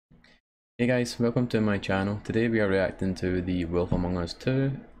Hey guys, welcome to my channel. Today we are reacting to the Wolf Among Us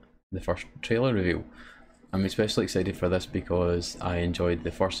 2, the first trailer reveal. I'm especially excited for this because I enjoyed the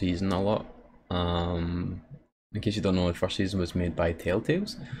first season a lot. In case you don't know, the first season was made by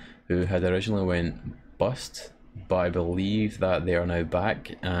Telltales, who had originally went bust, but I believe that they are now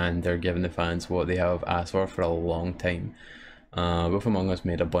back and they're giving the fans what they have asked for a long time. Wolf Among Us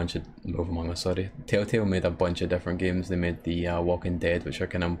made a bunch of Telltale made a bunch of different games. They made the Walking Dead, which are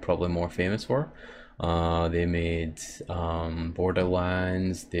kind of probably more famous for. They made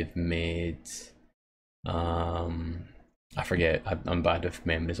Borderlands. They've made I forget. I'm bad with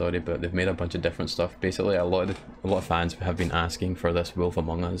memories already, but they've made a bunch of different stuff. Basically, a lot of fans have been asking for this Wolf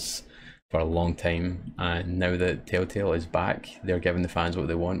Among Us for a long time, and now that Telltale is back, they're giving the fans what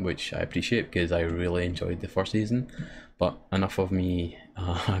they want, which I appreciate because I really enjoyed the first season. But enough of me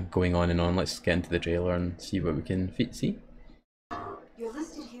going on and on. Let's get into the trailer and see what we can see. You're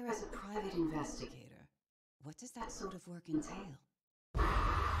listed here as a private investigator. What does that sort of work entail?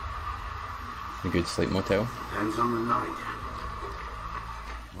 A good sleep motel. Depends on the night.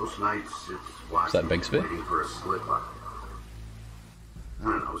 Most nights it's watching, Bixby? waiting for a slip up. I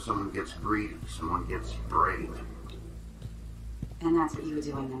don't know, someone gets greedy, someone gets brave. And that's what you were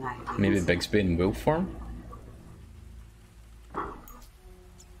doing the night of the Maybe incident. Bixby in wolf form?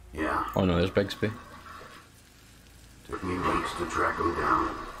 Yeah. Oh no, there's Bixby. Took me weeks to track them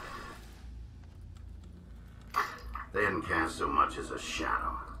down. They hadn't cast so much as a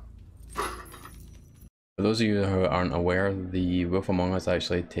shadow. For those of you who aren't aware, the Wolf Among Us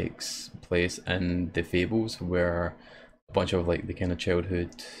actually takes place in the Fables, where a bunch of like the kind of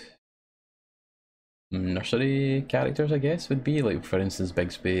childhood nursery characters, I guess, would be. Like, for instance,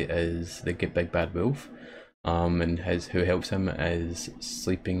 Bixby is the big bad wolf, and who helps him is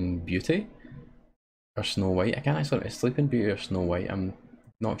Sleeping Beauty or Snow White. I can't actually. It's Sleeping Beauty or Snow White. I'm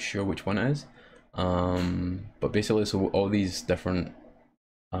not sure which one it is. But basically, so all these different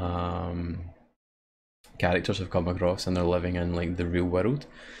characters have come across, and they're living in like the real world,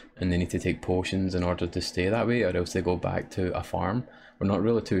 and they need to take potions in order to stay that way, or else they go back to a farm. We're not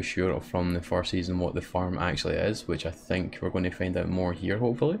really too sure from the first season what the farm actually is, which I think we're going to find out more here,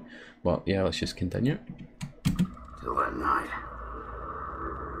 hopefully. But yeah, let's just continue. Till that night.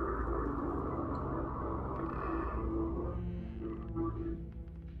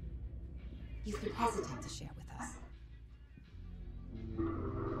 You've been hesitant to share with us.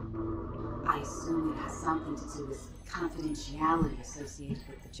 I assume it has something to do with confidentiality associated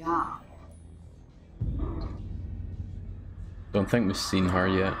with the job. Don't think we've seen her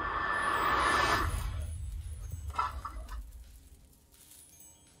yet.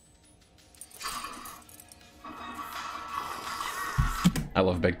 I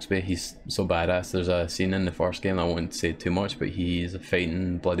love Bixby, he's so badass. There's a scene in the first game, I won't say too much, but he's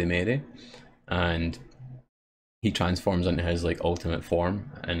fighting Bloody Mary and he transforms into his like ultimate form,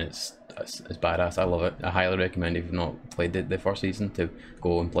 and it's badass. I love it. I highly recommend, if you've not played the first season, to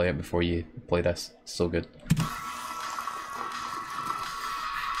go and play it before you play this. It's so good.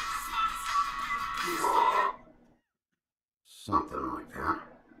 Something like that.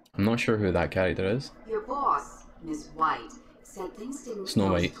 I'm not sure who that character is. Your boss, Miss White, said things didn't Snow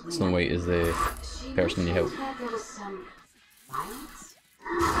go White. as planned. Snow White is the She person you help. mentioned that there was some violence.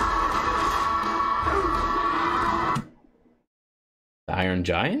 The Iron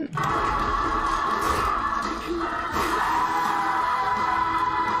Giant?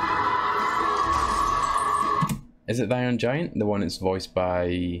 Is it the Iron Giant? The one that's voiced by...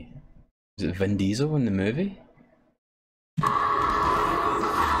 is it Vin Diesel in the movie?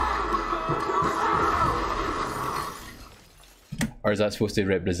 Or is that supposed to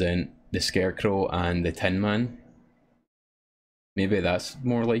represent the Scarecrow and the Tin Man? Maybe that's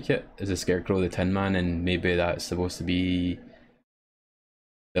more like it. Is the Scarecrow the Tin Man, and maybe that's supposed to be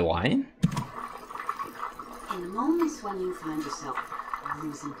the Lion? In the moments when you find yourself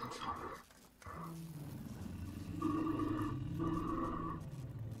losing control.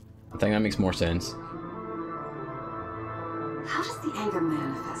 I think that makes more sense. How does the anger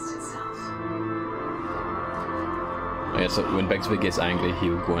manifest itself? Yeah, so when Bixby gets angry, he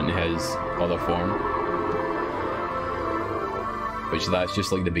will go into his other form. Which that's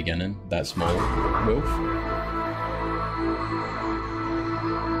just like the beginning, that small wolf.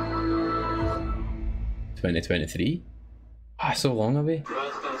 (2023) Ah, so long away.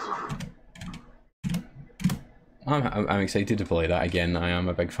 I'm excited to play that again. I am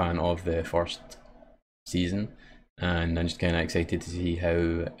a big fan of the first season, and I'm just kind of excited to see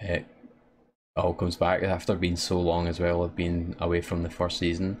how it all comes back after being so long as well, of being away from the first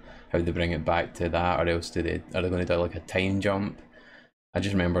season. How they bring it back to that, or else are they going to do like a time jump? I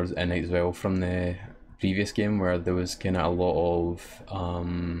just remembered in it as well from the previous game where there was kind of a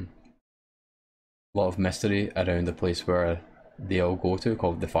lot of mystery around the place where they all go to,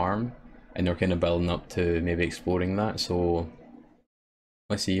 called the farm, and they're kind of building up to maybe exploring that. So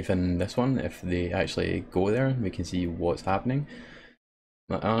let's see if in this one, if they actually go there, we can see what's happening.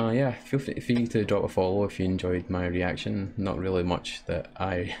 But yeah, feel free to drop a follow if you enjoyed my reaction. Not really much that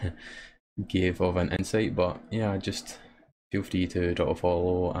I gave of an insight, but yeah, just feel free to drop a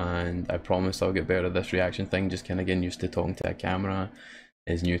follow, and I promise I'll get better at this reaction thing. Just kind of getting used to talking to a camera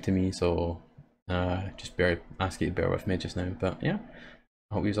is new to me, so just ask you to bear with me just now. But yeah,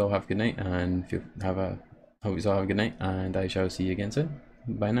 I hope you all have a good night, and hope you all have a good night, and I shall see you again soon.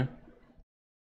 Bye now.